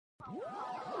Hello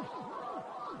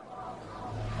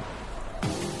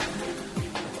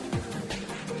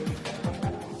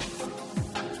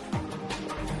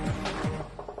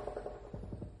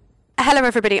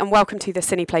everybody and welcome to the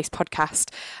Cineplace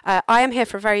podcast. I am here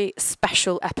for a very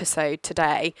special episode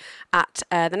today at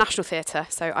the National Theatre.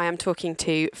 So I am talking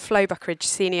to Flo Buckridge,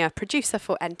 Senior Producer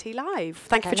for NT Live.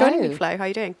 Thank you for joining me, Flo. How are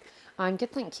you doing? I'm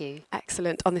good, thank you.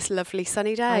 Excellent. On this lovely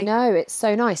sunny day. I know, it's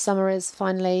so nice. Summer is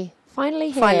finally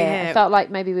here. I felt like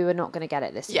maybe we were not going to get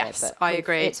it this year. Yes, I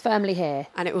agree. It's firmly here.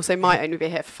 And it also might only be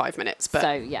here for 5 minutes. But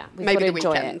so, yeah, maybe the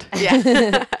weekend.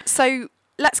 Yeah. So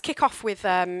let's kick off with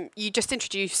you just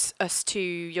introduce us to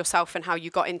yourself and how you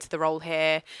got into the role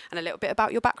here and a little bit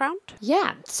about your background.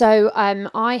 Yeah, so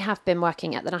I have been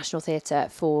working at the National Theatre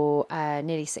for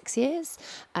nearly 6 years.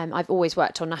 I've always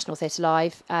worked on National Theatre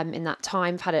Live. In that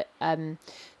time, I've had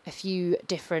a few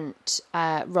different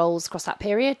roles across that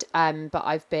period, but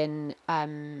I've been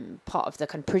part of the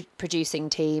kind of producing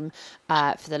team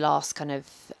for the last kind of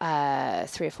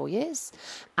 3 or 4 years.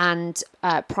 And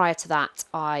prior to that,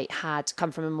 I had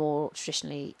come from a more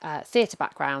traditionally theatre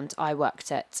background. I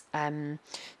worked at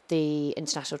the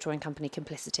international touring company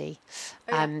Complicity.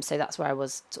 So that's where I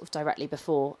was sort of directly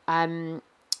before.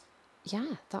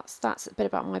 Yeah, that's a bit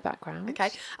about my background.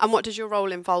 Okay. And what does your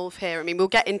role involve here? I mean, we'll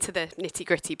get into the nitty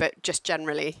gritty, but just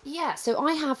generally. Yeah, so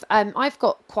I have, I've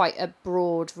got quite a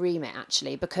broad remit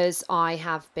actually, because I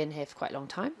have been here for quite a long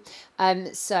time.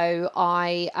 So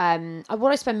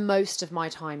what I spend most of my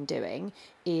time doing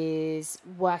is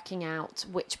working out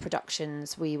which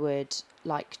productions we would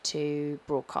like to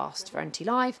broadcast for NT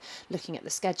Live, looking at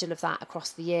the schedule of that across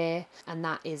the year. And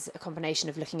that is a combination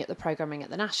of looking at the programming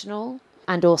at the National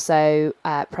and also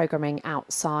programming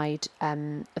outside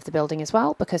of the building as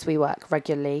well, because we work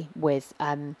regularly with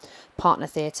partner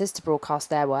theatres to broadcast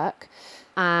their work.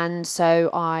 And so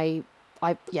I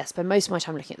spend most of my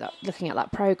time looking at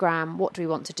that programme. What do we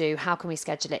want to do? How can we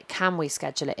schedule it? Can we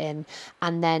schedule it in?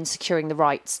 And then securing the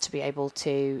rights to be able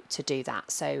to do that.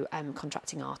 So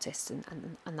contracting artists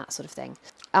and that sort of thing.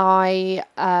 I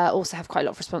also have quite a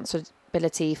lot of responsibility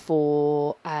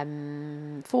for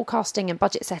forecasting and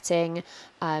budget setting,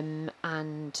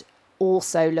 and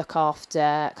also look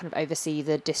after, kind of oversee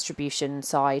the distribution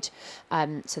side.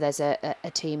 So there's a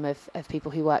team of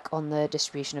people who work on the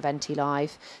distribution of NT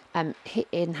Live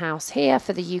in-house here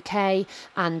for the UK,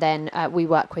 and then we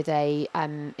work with a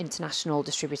international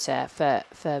distributor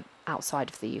for outside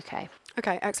of the UK.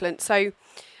 Okay, excellent. So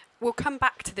we'll come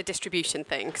back to the distribution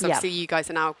thing, because obviously you guys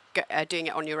are now doing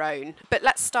it on your own. But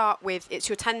let's start with, it's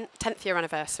your 10th year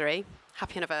anniversary.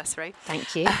 Happy anniversary.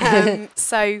 Thank you.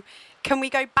 So can we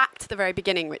go back to the very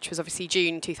beginning, which was obviously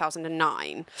June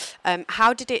 2009?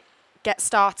 How did it get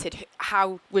started?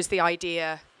 How was the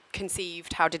idea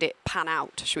conceived? How did it pan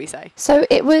out, should we say? So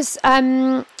it was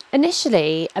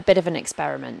initially a bit of an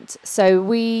experiment. So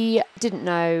we didn't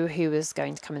know who was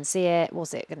going to come and see it.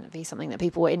 Was it going to be something that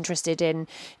people were interested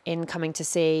in coming to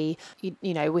see?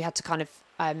 You know, we had to kind of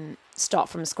start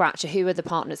from scratch. Who are the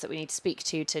partners that we need to speak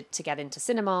to get into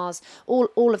cinemas?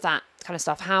 All of that kind of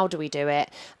stuff. How do we do it?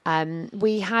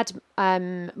 We had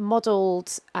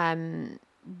modelled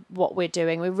what we're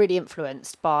doing. We're really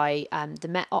influenced by the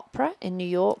Met Opera in New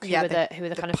York, who are the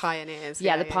kind of pioneers.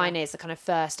 The pioneers, the kind of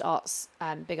first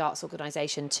big arts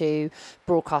organisation to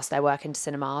broadcast their work into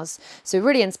cinemas. So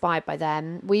really inspired by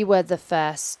them. We were the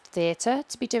first theatre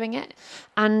to be doing it,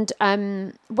 and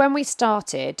when we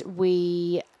started,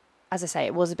 as I say,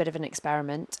 it was a bit of an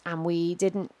experiment, and we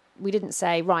didn't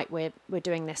say, right, we're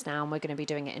doing this now and we're going to be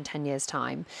doing it in 10 years'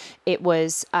 time. It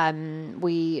was,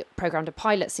 we programmed a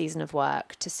pilot season of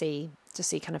work to see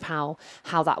kind of how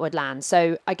that would land.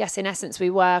 So I guess in essence, we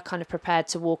were kind of prepared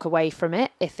to walk away from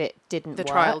it if it didn't work. The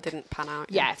trial didn't pan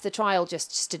out. Yeah, if the trial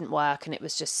just didn't work and it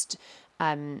was just,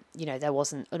 there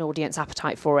wasn't an audience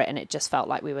appetite for it, and it just felt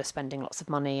like we were spending lots of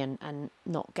money and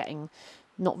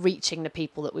not reaching the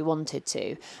people that we wanted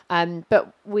to.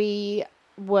 But we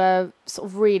were sort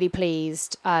of really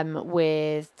pleased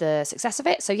with the success of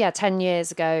it. So 10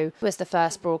 years ago was the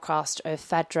first broadcast of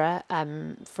Phèdre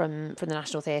from the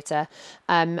National Theatre,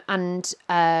 and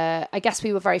I guess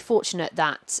we were very fortunate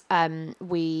that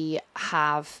we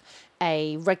have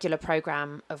a regular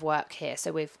programme of work here.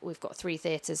 So we've got 3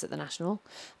 theatres at the National,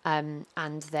 and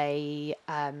they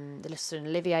the Lister and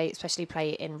Olivier especially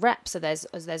play in rep. So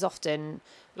there's often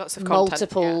lots of content,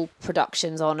 multiple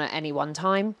productions on at any one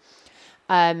time.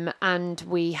 And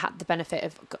we had the benefit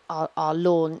of our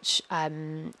launch,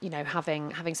 having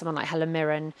someone like Helen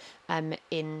Mirren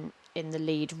in the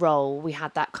lead role. We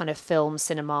had that kind of film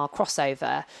cinema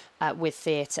crossover with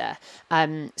theatre.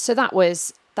 So that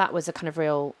was that was a kind of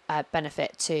real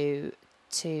benefit to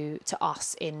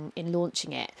us in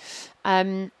launching it.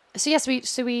 So yes,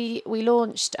 we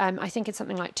launched. I think it's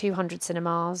something like 200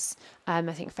 cinemas.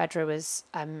 I think Fedra was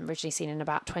originally seen in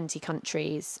about 20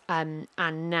 countries, and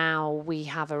now we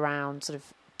have around sort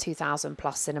of 2,000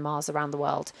 plus cinemas around the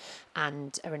world,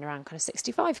 and are in around kind of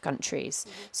 65 countries.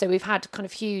 Mm-hmm. So we've had kind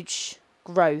of huge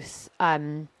growth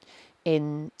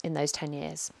in those 10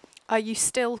 years. Are you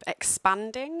still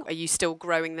expanding? Are you still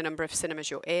growing the number of cinemas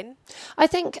you're in? I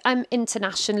think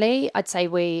internationally, I'd say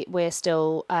we're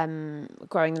still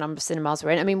growing the number of cinemas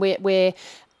we're in. I mean,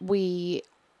 we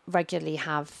regularly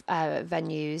have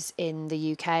venues in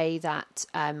the UK that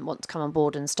want to come on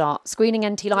board and start screening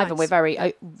NT Live, and we're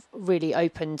very really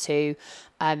open to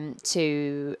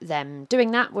them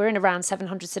doing that. We're in around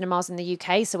 700 cinemas in the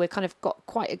UK, so we're kind of got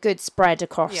quite a good spread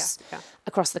across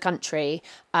the country,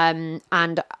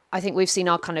 and I think we've seen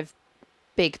our kind of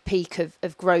big peak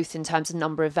of growth in terms of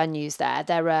number of venues there.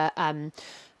 There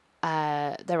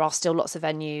are still lots of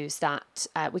venues that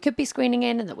we could be screening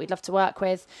in and that we'd love to work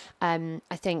with. I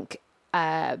think,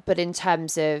 but in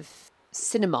terms of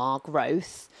cinema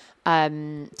growth,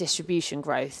 distribution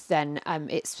growth, then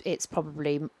it's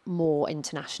probably more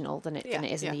international than it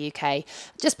is in the UK,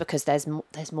 just because there's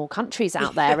more countries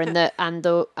out there, and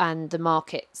the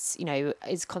markets,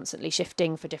 is constantly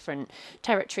shifting for different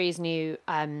territories. New.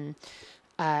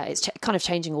 It's kind of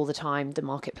changing all the time, the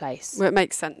marketplace. Well, it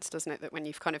makes sense, doesn't it, that when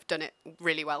you've kind of done it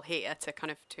really well here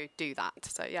to do that.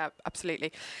 So yeah,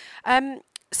 absolutely.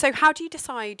 So how do you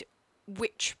decide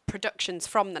which productions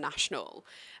from the National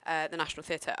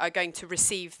Theatre are going to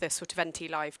receive the sort of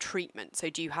NT Live treatment? So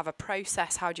do you have a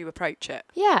process? How do you approach it?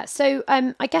 Yeah, so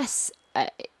I guess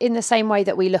in the same way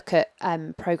that we look at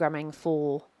programming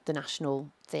for the National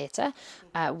Theatre,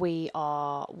 we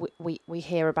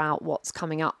hear about what's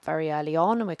coming up very early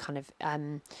on, and we're kind of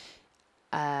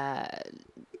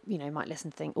might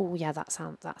listen to think, oh yeah, that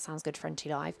sounds good for NT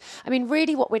Live. I mean,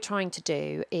 really what we're trying to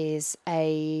do is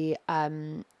a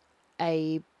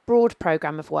broad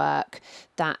programme of work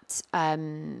that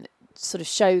sort of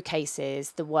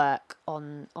showcases the work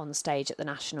on stage at the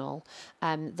National,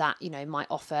 that might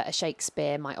offer a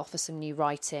Shakespeare, might offer some new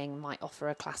writing, might offer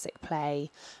a classic play.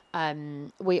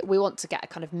 We want to get a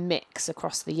kind of mix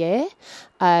across the year,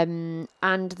 and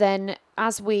then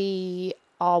as we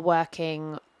are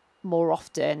working more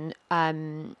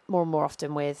and more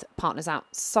often with partners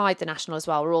outside the National as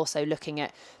well, we're also looking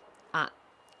at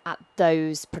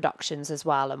those productions as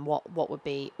well, and what would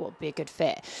be a good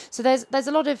fit. So there's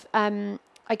a lot of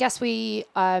I guess we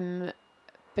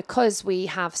because we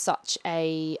have such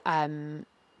a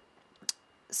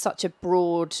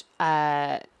broad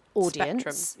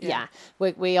audience. Spectrum,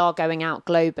 we are going out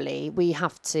globally. We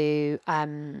have to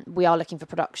we are looking for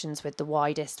productions with the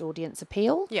widest audience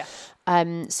appeal.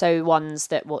 So ones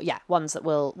that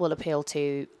will appeal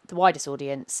to the widest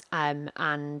audience,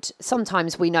 and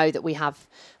sometimes we know that we have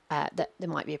that there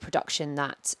might be a production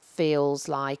that feels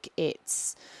like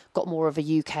it's got more of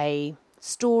a UK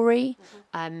story.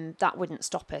 That wouldn't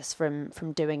stop us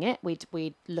from doing it.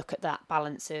 We'd look at that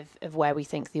balance of where we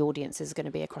think the audience is going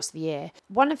to be across the year.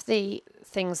 One of the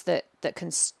things that can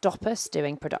stop us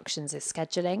doing productions is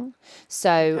scheduling.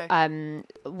 So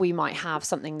we might have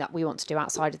something that we want to do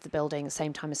outside of the building at the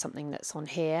same time as something that's on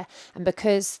here, and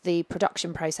because the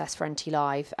production process for NT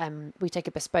Live, we take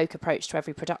a bespoke approach to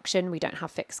every production. We don't have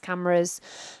fixed cameras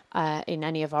in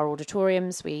any of our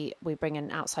auditoriums. We bring an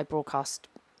outside broadcast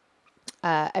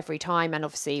every time, and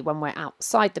obviously when we're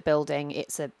outside the building,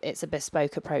 it's a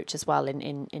bespoke approach as well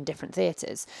in different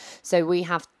theatres. So we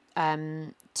have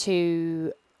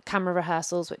 2 camera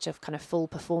rehearsals, which are kind of full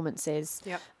performances,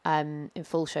 in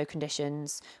full show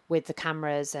conditions, with the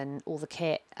cameras and all the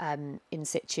kit in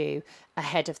situ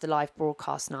ahead of the live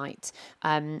broadcast night.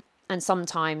 And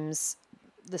sometimes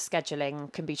the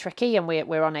scheduling can be tricky, and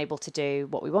we're unable to do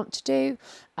what we want to do,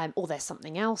 or there's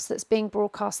something else that's being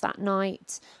broadcast that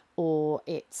night, or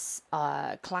it's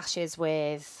clashes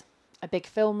with a big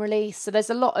film release. So there's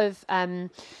a lot of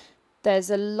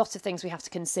things we have to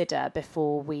consider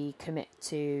before we commit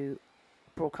to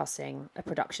broadcasting a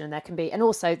production. And there can be, and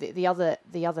also the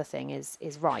other thing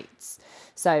is rights.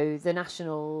 So the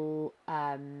National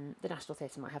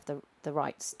Theatre might have the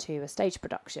rights to a stage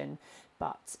production,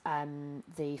 but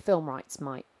the film rights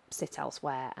might sit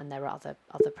elsewhere, and there are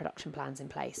other production plans in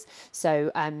place.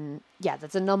 So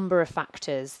there's a number of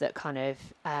factors that kind of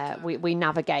we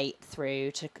navigate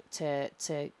through to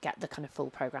get the kind of full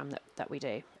programme that we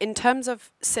do. In terms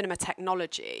of cinema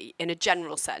technology, in a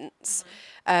general sense,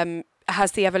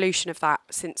 has the evolution of that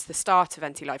since the start of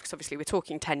NT Live, because obviously we're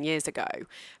talking 10 years ago,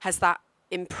 has that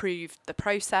improved the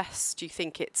process? Do you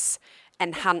think it's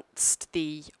enhanced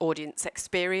the audience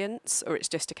experience, or it's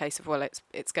just a case of, well,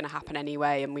 it's going to happen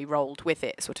anyway and we rolled with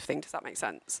it, sort of thing? Does that make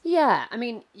sense? Yeah, I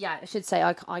mean, yeah, I should say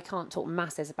I can't talk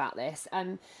masses about this.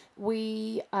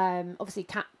 We obviously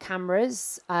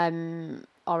cameras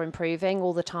are improving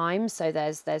all the time, so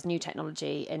there's new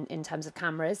technology in terms of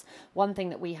cameras. One thing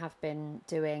that we have been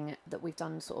doing, that we've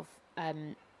done sort of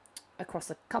across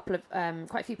a couple of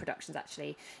quite a few productions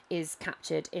actually, is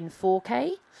captured in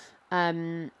 4K.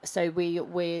 So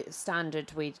we're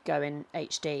standard, we'd go in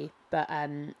HD, but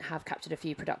have captured a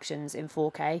few productions in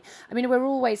 4K. I mean, we're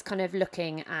always kind of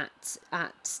looking at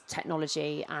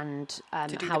technology and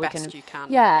To do how the we best can, you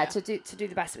can. yeah, to do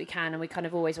the best that we can, and we kind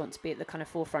of always want to be at the kind of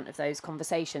forefront of those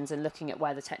conversations and looking at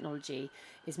where the technology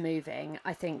is moving.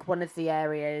 I think one of the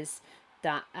areas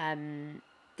that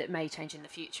that may change in the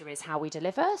future is how we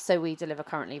deliver. So we deliver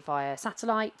currently via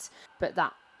satellite, but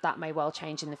that may well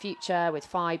change in the future with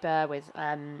fibre, with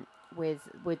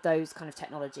those kind of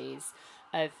technologies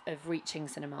of reaching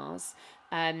cinemas.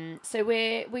 So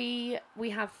we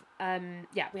have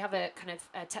we have a kind of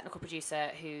a technical producer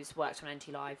who's worked on NT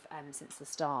Live since the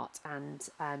start, and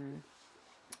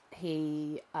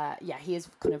he is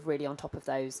kind of really on top of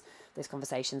those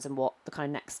conversations and what the kind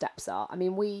of next steps are. I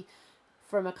mean, we,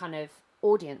 from a kind of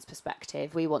audience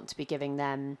perspective, we want to be giving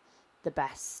them the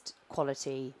best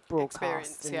quality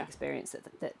broadcast and experience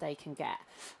that they can get,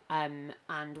 and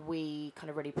we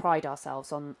kind of really pride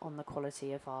ourselves on the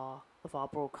quality of our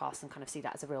broadcast and kind of see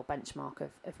that as a real benchmark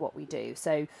of what we do.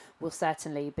 So we'll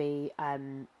certainly be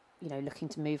looking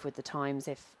to move with the times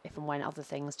if and when other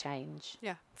things change.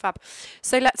 Yeah, fab.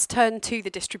 So let's turn to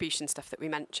the distribution stuff that we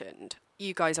mentioned.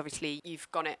 You guys, obviously,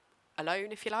 you've gone it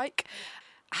alone, if you like.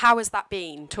 How has that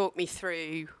been? Talk me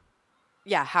through,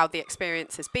 how the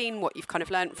experience has been, what you've kind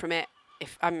of learnt from it.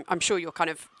 If I'm sure you're kind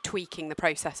of tweaking the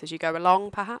process as you go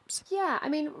along, perhaps. Yeah, I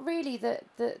mean, really, the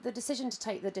decision to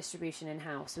take the distribution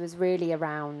in-house was really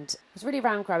around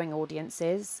growing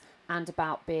audiences and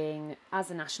about being, as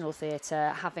a national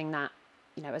theatre, having that,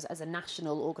 as a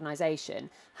national organisation,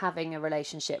 having a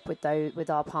relationship with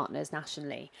our partners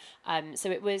nationally. So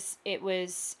it was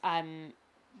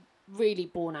really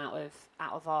born out of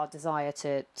our desire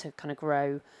to kind of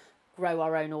grow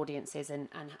our own audiences and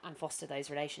foster those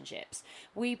relationships.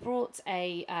 We brought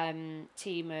a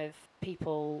team of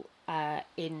people so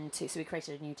we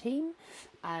created a new team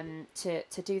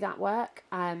to do that work,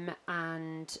 and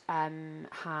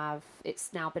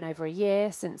it's now been over a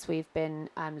year since we've been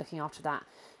looking after that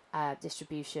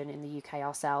distribution in the UK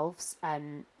ourselves,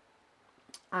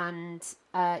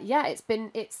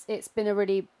 it's been a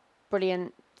really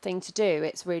brilliant thing to do.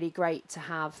 It's really great to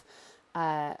have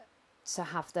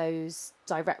those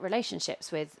direct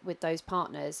relationships with those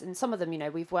partners, and some of them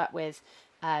we've worked with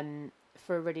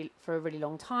for a really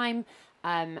long time,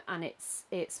 and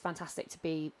it's fantastic to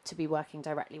be working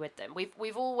directly with them.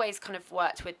 We've always kind of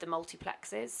worked with the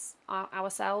multiplexes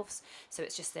ourselves, so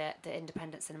it's just the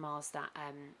independent cinemas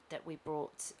that we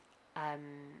brought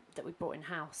in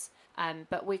house,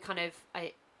 but we kind of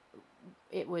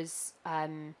it was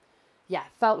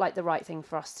felt like the right thing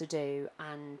for us to do,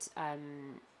 and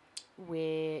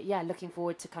we're looking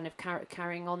forward to kind of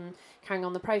carrying on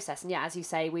the process. And as you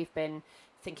say, we've been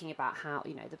thinking about how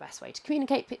the best way to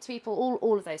communicate to people,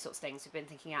 all of those sorts of things we've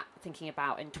been thinking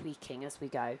about and tweaking as we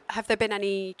go. Have there been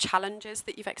any challenges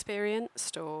that you've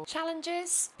experienced, or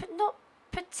challenges? But not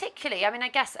particularly. I mean, I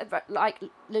guess like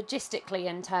logistically,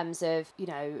 in terms of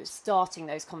starting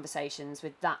those conversations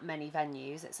with that many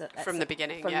venues, from the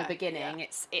beginning.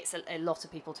 It's a lot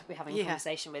of people to be having a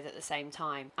conversation with at the same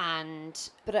time,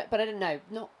 but I don't know,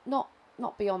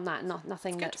 not beyond that,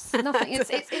 nothing.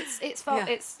 It's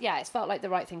felt like the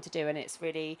right thing to do, and it's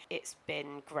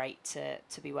been great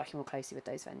to be working more closely with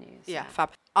those venues. Yeah,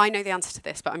 fab. I know the answer to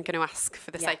this, but I'm going to ask for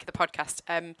the sake of the podcast.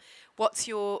 What's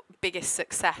your biggest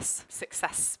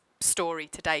success story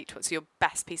to date? What's your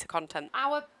best piece of content?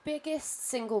 Our biggest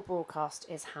single broadcast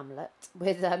is Hamlet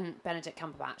with Benedict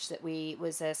Cumberbatch. That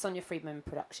was a Sonia Friedman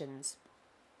Productions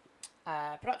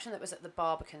production that was at the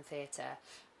Barbican Theatre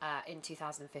in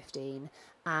 2015,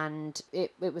 and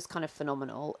it was kind of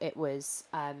phenomenal. It was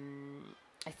I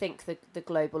think the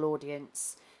global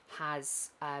audience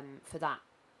has for that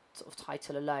sort of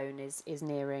title alone is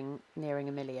nearing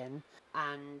 1 million,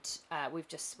 and we're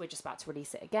just about to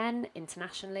release it again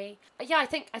internationally. I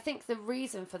think the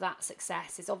reason for that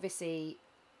success is obviously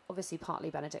partly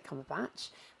Benedict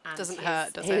Cumberbatch, and doesn't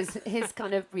hurt, does it? His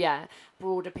kind of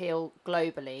broad appeal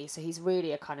globally. So he's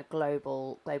really a kind of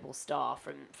global star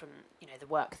from the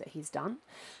work that he's done.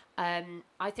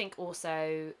 I think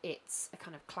also it's a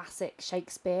kind of classic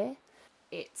Shakespeare.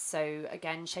 it's so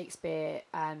again Shakespeare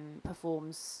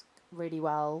performs really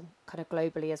well kind of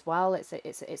globally as well.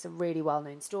 It's a really well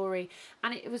known story,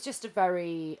 and it was just a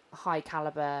very high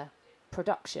caliber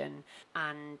production,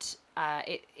 and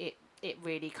it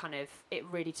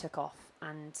really took off,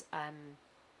 and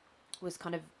was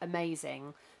kind of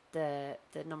amazing the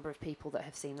number of people that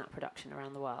have seen that production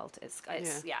around the world. It's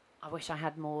yeah. I wish I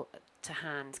had more to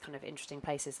hand, kind of interesting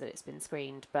places that it's been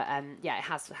screened, but it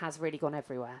has really gone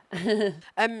everywhere.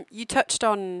 You touched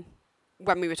on,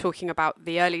 when we were talking about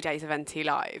the early days of NT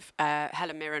Live,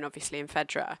 Helen Mirren obviously and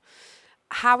Fedra.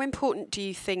 How important do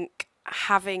you think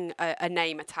having a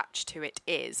name attached to it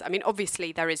is? I mean,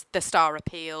 obviously there is the star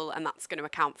appeal and that's going to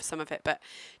account for some of it, but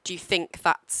do you think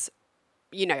that's,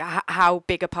 how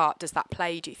big a part does that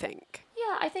play, do you think?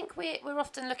 Yeah, I think we're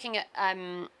often looking at,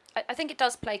 I think it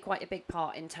does play quite a big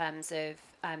part in terms of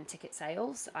ticket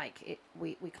sales.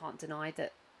 We can't deny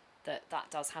that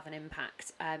does have an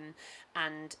impact.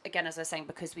 And again, as I was saying,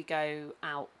 because we go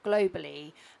out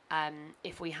globally,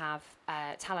 if we have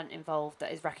talent involved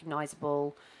that is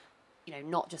recognisable,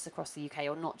 not just across the UK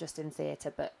or not just in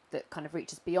theatre, but that kind of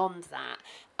reaches beyond that,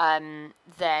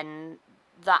 then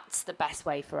that's the best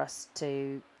way for us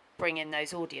to bring in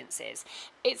those audiences.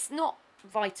 It's not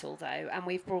vital though, and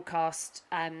we've broadcast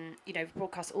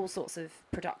all sorts of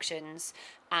productions,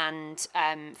 and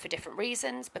for different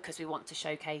reasons, because we want to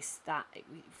showcase that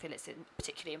we feel it's a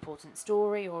particularly important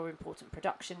story or important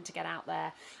production to get out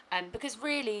there, because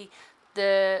really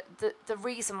the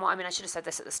reason why, I should have said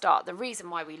this at the start, the reason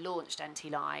why we launched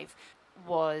NT Live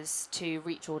was to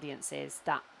reach audiences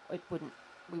that we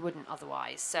wouldn't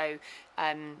otherwise. So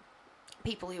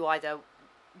people who either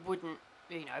wouldn't,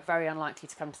 are very unlikely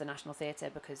to come to the National Theatre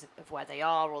because of where they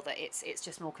are, or that it's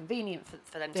just more convenient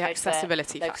for them to go to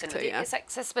accessibility factor. Its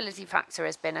accessibility factor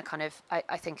has been a kind of,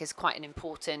 I think, is quite an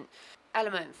important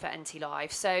element for NT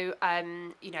Live. So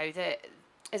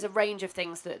there's a range of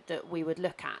things that we would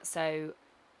look at. So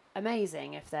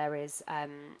amazing if there is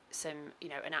some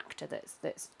an actor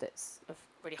that's of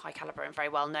really high caliber and very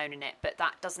well known in it, but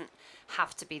that doesn't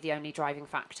have to be the only driving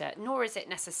factor, nor is it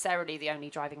necessarily the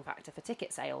only driving factor for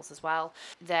ticket sales as well.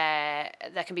 There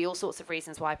can be all sorts of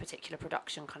reasons why a particular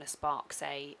production kind of sparks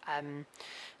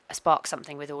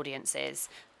something with audiences.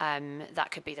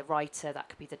 That could be the writer, that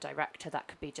could be the director, that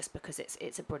could be just because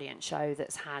it's a brilliant show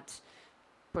that's had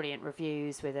brilliant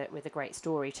reviews with a great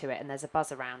story to it, and there's a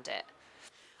buzz around it.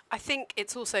 I think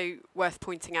it's also worth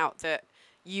pointing out that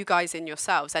you guys in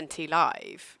yourselves, NT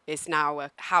Live, is now a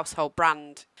household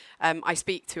brand. I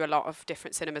speak to a lot of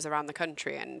different cinemas around the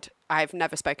country, and I've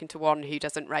never spoken to one who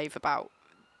doesn't rave about,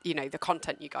 the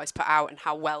content you guys put out and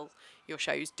how well your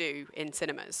shows do in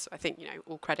cinemas. I think,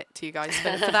 all credit to you guys for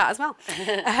that as well.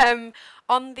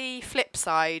 On the flip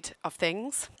side of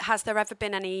things, has there ever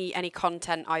been any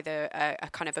content, either a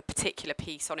kind of a particular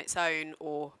piece on its own,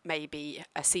 or maybe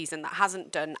a season that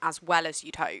hasn't done as well as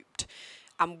you'd hoped?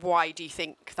 And why do you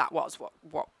think that was?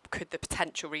 What could the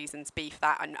potential reasons be for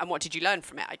that? And what did you learn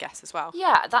from it, I guess, as well?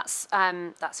 Yeah, that's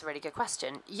a really good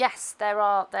question. Yes, there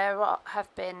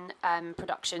have been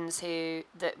productions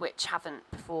which haven't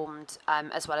performed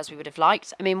as well as we would have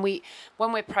liked. I mean,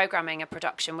 when we're programming a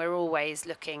production, we're always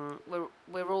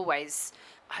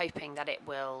hoping that it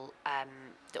will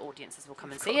the audiences will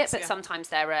come and see it, but sometimes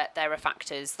there are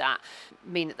factors that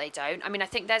mean that they don't. I mean, I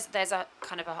think there's a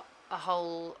kind of a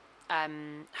whole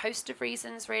host of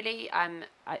reasons, really.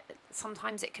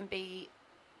 Sometimes it can be,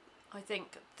 I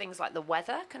think, things like the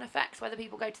weather can affect whether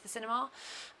people go to the cinema,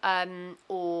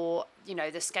 or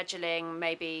the scheduling.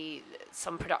 Maybe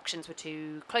some productions were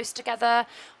too close together,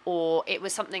 or it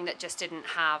was something that just didn't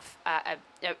have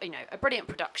a brilliant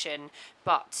production,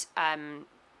 but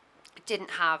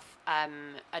didn't have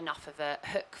enough of a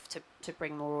hook to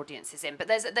bring more audiences in. But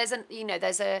there's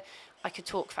a I could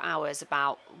talk for hours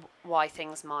about why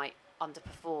things might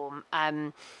underperform,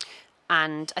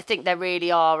 and I think there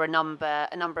really are a number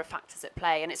of factors at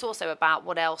play, and it's also about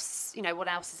what else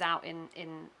is out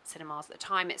in cinemas at the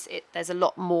time. There's a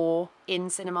lot more in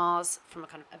cinemas from a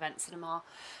kind of event cinema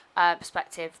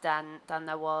perspective than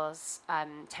there was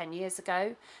 10 years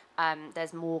ago.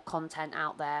 There's more content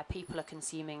out there. People are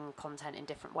consuming content in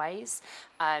different ways,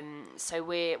 so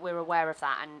we're aware of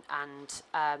that, and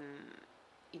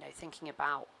thinking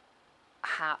about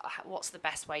what's the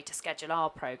best way to schedule our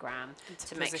program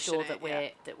to make sure that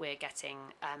we're getting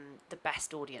the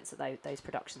best audience that those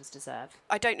productions deserve.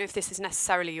 I don't know if this is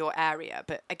necessarily your area,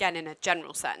 but again, in a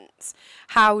general sense,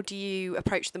 how do you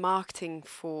approach the marketing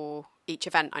for each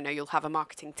event? I know you'll have a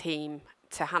marketing team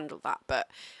to handle that, but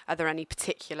are there any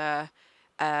particular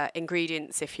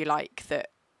ingredients, if you like, that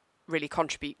really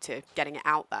contribute to getting it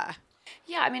out there?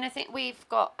 Yeah, I mean, I think we've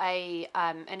got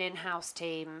an in-house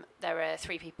team. There are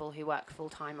 3 people who work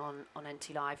full-time on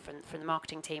NT Live from the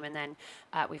marketing team, and then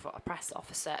we've got a press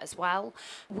officer as well.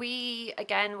 We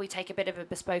take a bit of a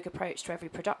bespoke approach to every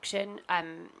production.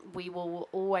 We will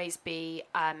always be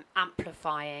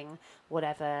amplifying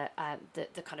whatever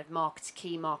the kind of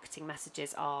key marketing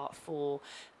messages are for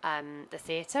the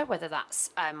theatre, whether that's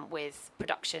with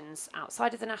productions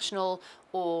outside of the National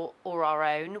or our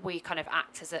own. We kind of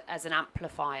act as an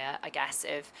amplifier, I guess,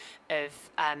 of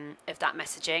that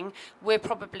messaging. We're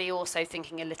probably also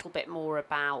thinking a little bit more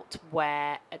about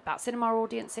cinema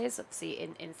audiences. Obviously,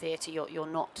 in theatre, you're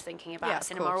not thinking about a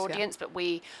cinema audience, but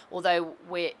although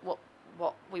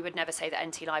what we would never say that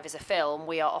NT Live is a film,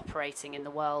 we are operating in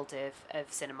the world of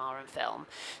cinema and film.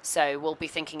 So we'll be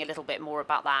thinking a little bit more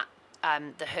about that,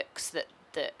 the hooks that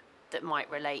might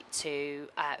relate to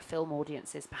film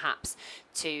audiences, perhaps,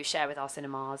 to share with our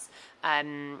cinemas.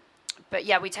 But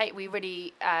yeah, we take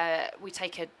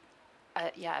a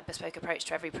bespoke approach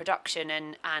to every production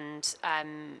and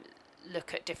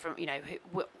look at different,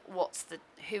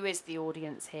 who is the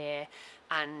audience here,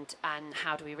 and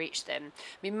how do we reach them.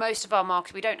 I mean, most of our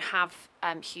we don't have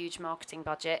huge marketing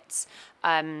budgets.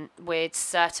 We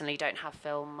certainly don't have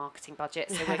film marketing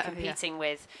budgets, so we're competing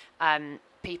with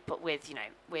people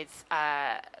with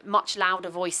much louder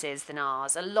voices than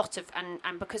ours. A lot of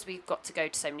and because we've got to go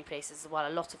to so many places as well,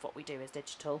 a lot of what we do is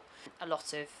digital. A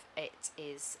lot of it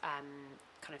is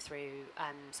kind of through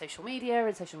social media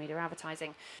and social media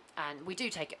advertising, and we do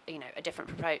take a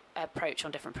different approach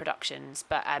on different productions,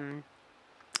 but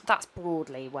that's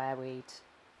broadly where we'd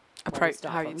approach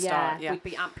how you'd start. Yeah, we'd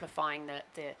be amplifying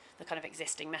the kind of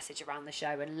existing message around the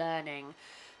show and learning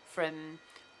from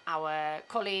our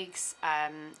colleagues,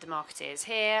 the marketeers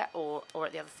here or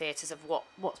at the other theatres, of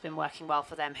what's been working well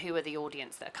for them, who are the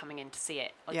audience that are coming in to see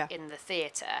it in the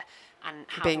theatre, and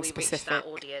how do we reach that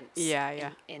audience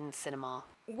in cinema.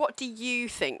 What do you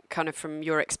think, kind of from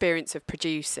your experience of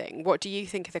producing, what do you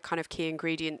think are the kind of key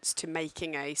ingredients to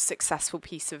making a successful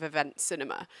piece of event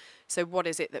cinema? So what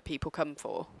is it that people come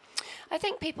for? I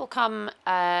think people come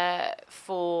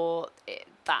for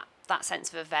that sense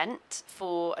of event,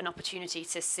 for an opportunity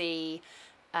to see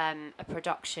a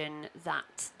production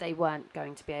that they weren't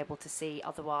going to be able to see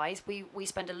otherwise. We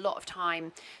spend a lot of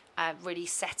time really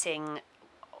setting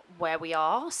where we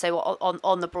are. So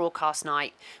on the broadcast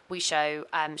night, we show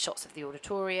shots of the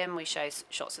auditorium, we show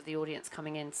shots of the audience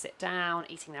coming in to sit down,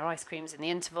 eating their ice creams in the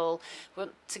interval,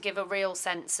 to give a real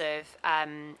sense of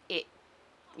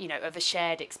of a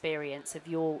shared experience of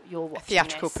your watching a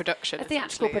theatrical production. A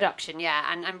theatrical production,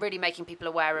 yeah, and really making people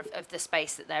aware of the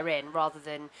space that they're in, rather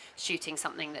than shooting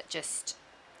something that just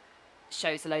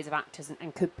shows loads of actors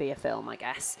and could be a film, I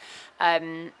guess.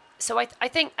 So I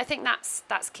think that's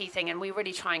a key thing, and we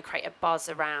really try and create a buzz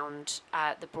around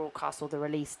the broadcast or the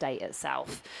release date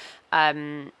itself,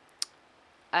 to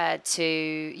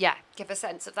give a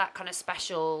sense of that kind of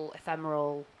special,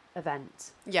 ephemeral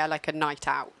event. Yeah, like a night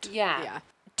out. Yeah.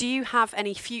 Do you have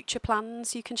any future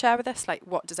plans you can share with us? Like,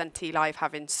 what does NT Live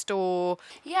have in store?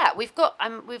 Yeah, we've got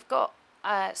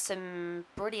some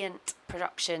brilliant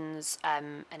productions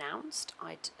announced.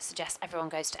 I'd suggest everyone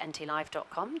goes to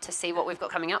ntlive.com to see what we've got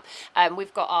coming up.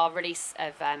 We've got our release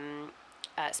of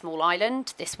Small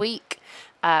Island this week,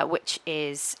 which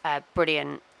is a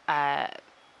brilliant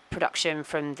production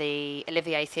from the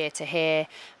Olivier Theatre here,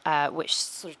 which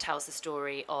sort of tells the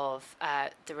story of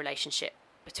the relationship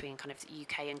between kind of the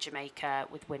UK and Jamaica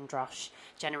with Windrush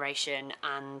generation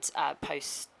and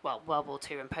World War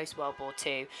II and post World War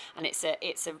II, and it's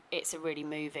a really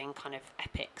moving kind of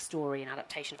epic story and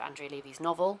adaptation of Andrea Levy's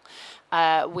novel.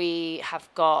 We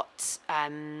have got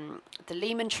the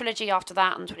Lehman trilogy after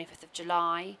that on the 25th of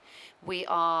July. We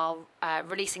are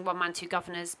releasing One Man, Two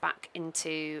Governors back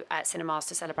into cinemas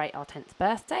to celebrate our 10th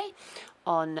birthday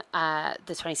on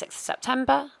the 26th of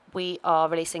September. We are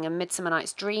releasing A Midsummer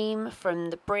Night's Dream from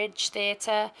the Bridge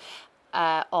Theatre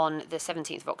on the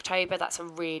 17th of October. That's a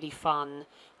really fun,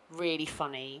 really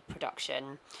funny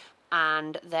production.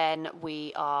 And then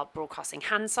we are broadcasting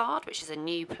Hansard, which is a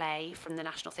new play from the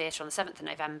National Theatre on the 7th of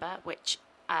November, which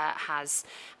has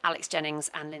Alex Jennings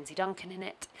and Lindsay Duncan in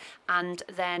it. And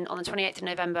then on the 28th of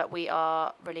November, we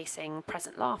are releasing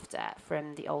Present Laughter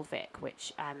from the Old Vic,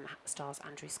 which stars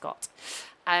Andrew Scott.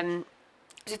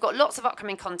 We've got lots of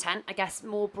upcoming content, I guess,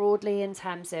 more broadly in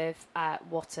terms of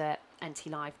what are NT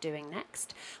Live doing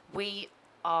next. We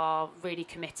are really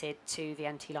committed to the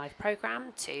NT Live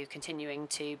programme, to continuing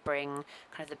to bring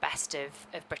kind of the best of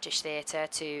British theatre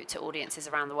to audiences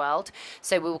around the world.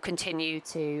 So we will continue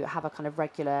to have a kind of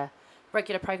regular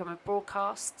programme of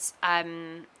broadcasts.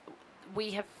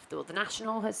 the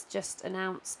National has just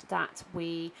announced that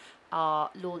we are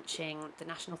launching the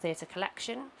National Theatre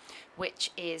Collection,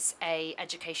 which is a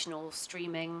educational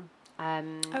streaming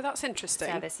that's interesting.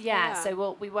 service.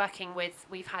 So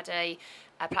we've had a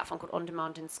platform called On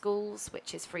Demand in Schools,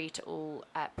 which is free to all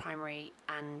primary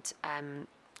and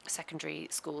secondary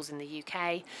schools in the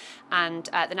UK, and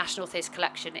the National Theatre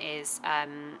Collection is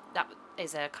that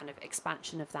is a kind of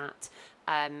expansion of that,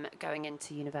 going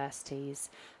into universities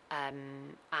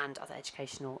and other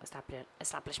educational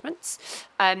establishments.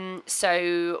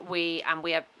 So we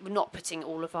are not putting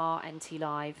all of our NT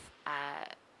Live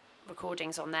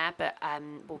recordings on there, but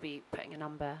we'll be putting a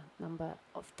number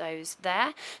of those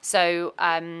there. So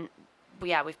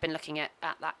we've been looking at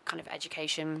that kind of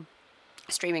education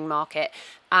streaming market,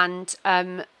 and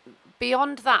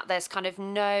beyond that, there's kind of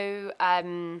no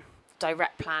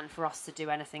direct plan for us to do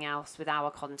anything else with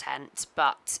our content,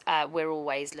 but we're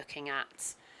always looking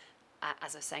at,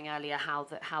 as I was saying earlier, how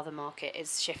the market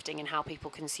is shifting and how people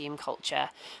consume culture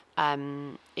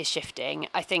is shifting.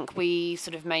 I think we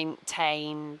sort of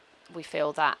we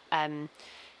feel that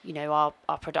our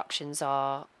productions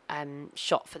are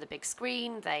shot for the big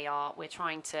screen.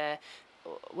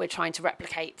 We're trying to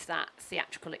replicate that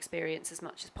theatrical experience as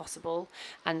much as possible,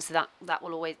 and so that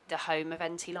will always, the home of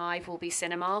NT Live will be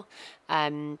cinema.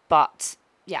 But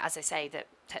yeah, as I say, that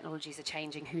technologies are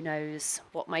changing. Who knows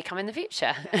what may come in the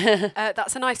future?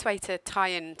 That's a nice way to tie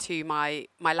into my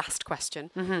last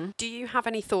question. Mm-hmm. Do you have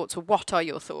any thoughts, or what are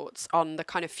your thoughts on the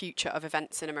kind of future of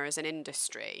event cinema as an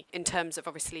industry, in terms of,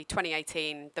 obviously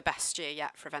 2018, the best year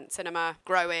yet for event cinema,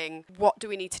 growing? What do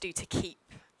we need to do to keep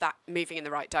that moving in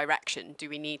the right direction? Do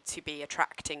we need to be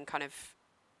attracting kind of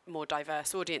more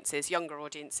diverse audiences, younger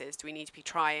audiences? Do we need to be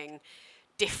trying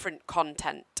different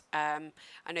content? I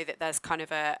know that there's kind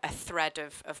of a thread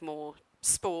of more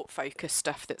sport-focused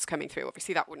stuff that's coming through.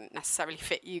 Obviously, that wouldn't necessarily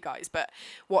fit you guys, but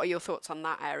what are your thoughts on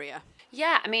that area?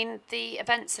 Yeah, I mean, the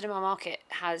event cinema market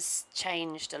has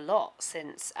changed a lot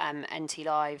since NT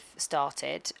Live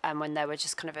started, and when there were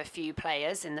just kind of a few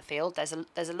players in the field. There's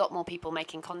a lot more people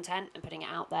making content and putting it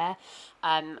out there.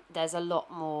 There's a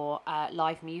lot more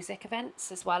live music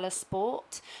events as well as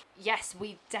sport. Yes,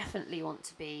 we definitely want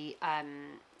to be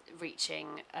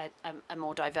reaching a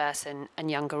more diverse and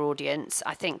younger audience.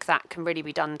 I think that can really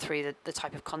be done through the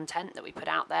type of content that we put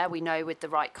out there. We know with the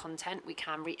right content we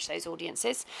can reach those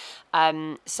audiences.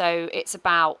 So it's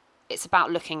about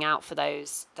looking out for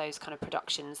those kind of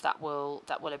productions that will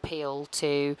appeal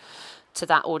to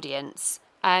that audience.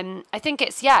 I think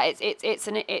it's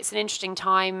an interesting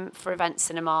time for event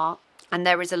cinema, and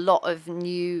there is a lot of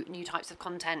new types of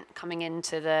content coming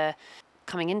into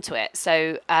it.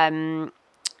 So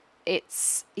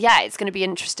it's going to be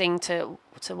interesting to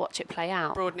watch it play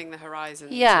out. Broadening the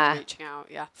horizons, yeah, and reaching out,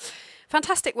 yeah.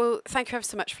 Fantastic. Well, thank you ever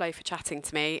so much, Flo, for chatting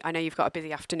to me. I know you've got a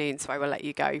busy afternoon, so I will let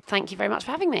you go. Thank you very much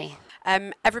for having me.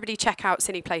 Everybody check out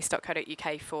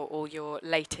cineplace.co.uk for all your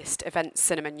latest event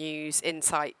cinema news,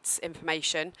 insights,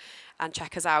 information, and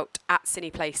check us out at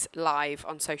Cineplace Live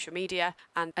on social media.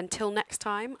 And until next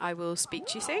time, I will speak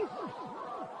to you soon.